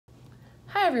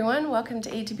Hi everyone, welcome to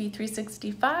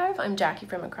ATB365. I'm Jackie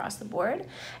from across the board,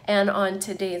 and on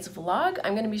today's vlog,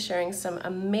 I'm going to be sharing some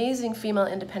amazing female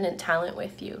independent talent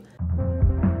with you.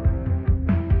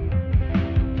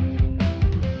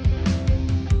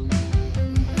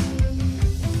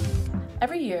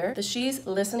 Every year, the She's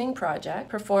Listening Project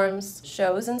performs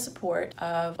shows in support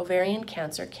of Ovarian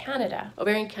Cancer Canada.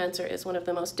 Ovarian cancer is one of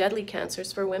the most deadly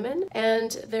cancers for women,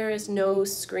 and there is no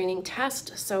screening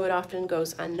test, so it often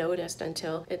goes unnoticed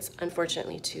until it's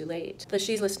unfortunately too late. The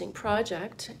She's Listening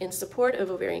Project, in support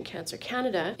of Ovarian Cancer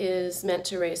Canada, is meant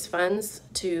to raise funds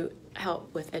to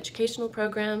help with educational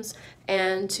programs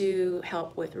and to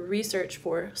help with research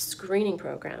for screening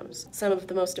programs. Some of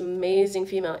the most amazing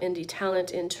female indie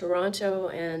talent in Toronto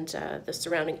and the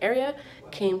surrounding area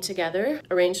came together,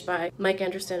 arranged by Mike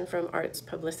Anderson from Arts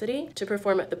Publicity, to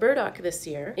perform at the Burdock this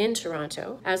year in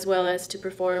Toronto, as well as to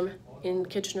perform in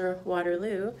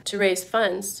Kitchener-Waterloo to raise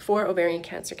funds for Ovarian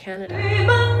Cancer Canada.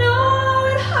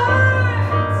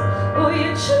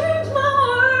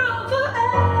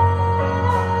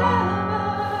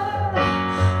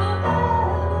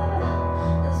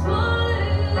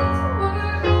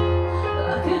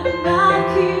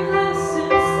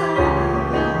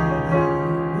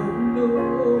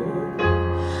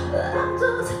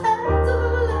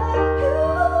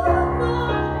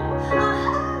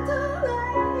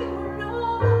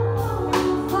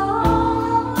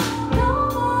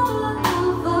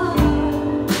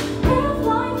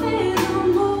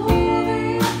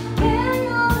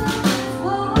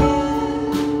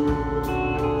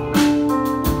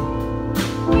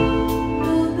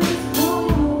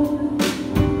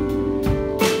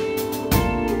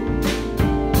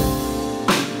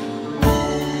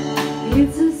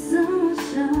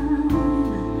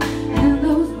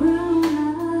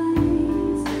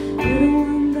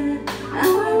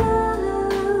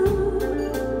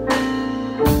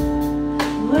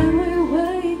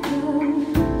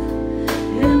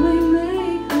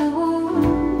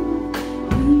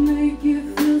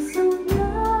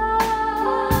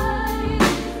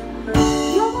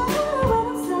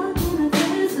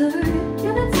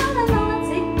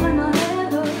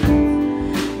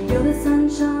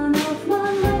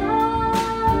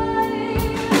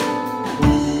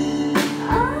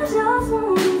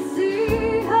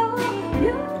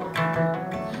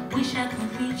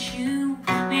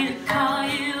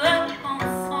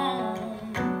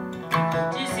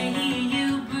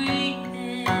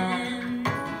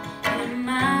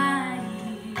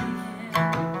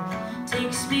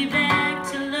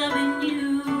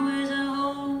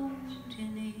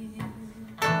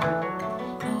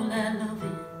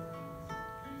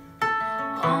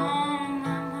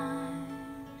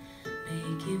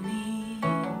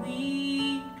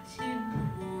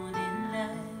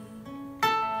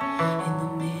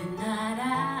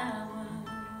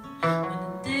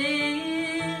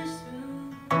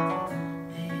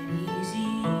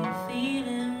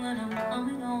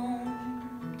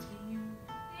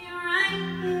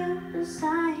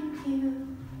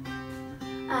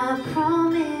 I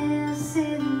promise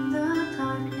in the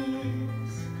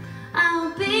darkness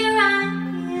I'll be right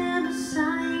here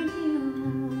beside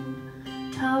you,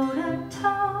 toe to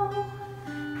toe.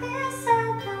 Yes, I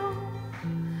know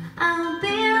I'll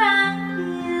be right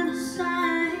here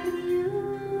beside you.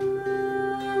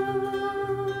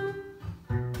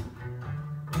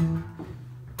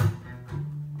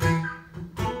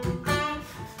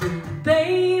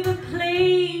 Baby,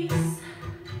 please,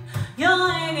 you're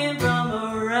hanging from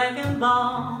a wrecking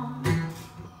ball.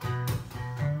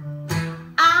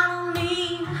 I don't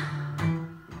need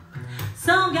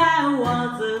some guy who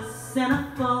wants a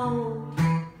centerfold.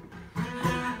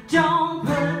 Don't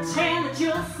pretend that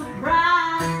you're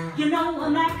surprised. You know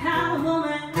I'm that kind of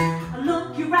woman. I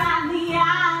look you right in the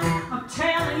eye.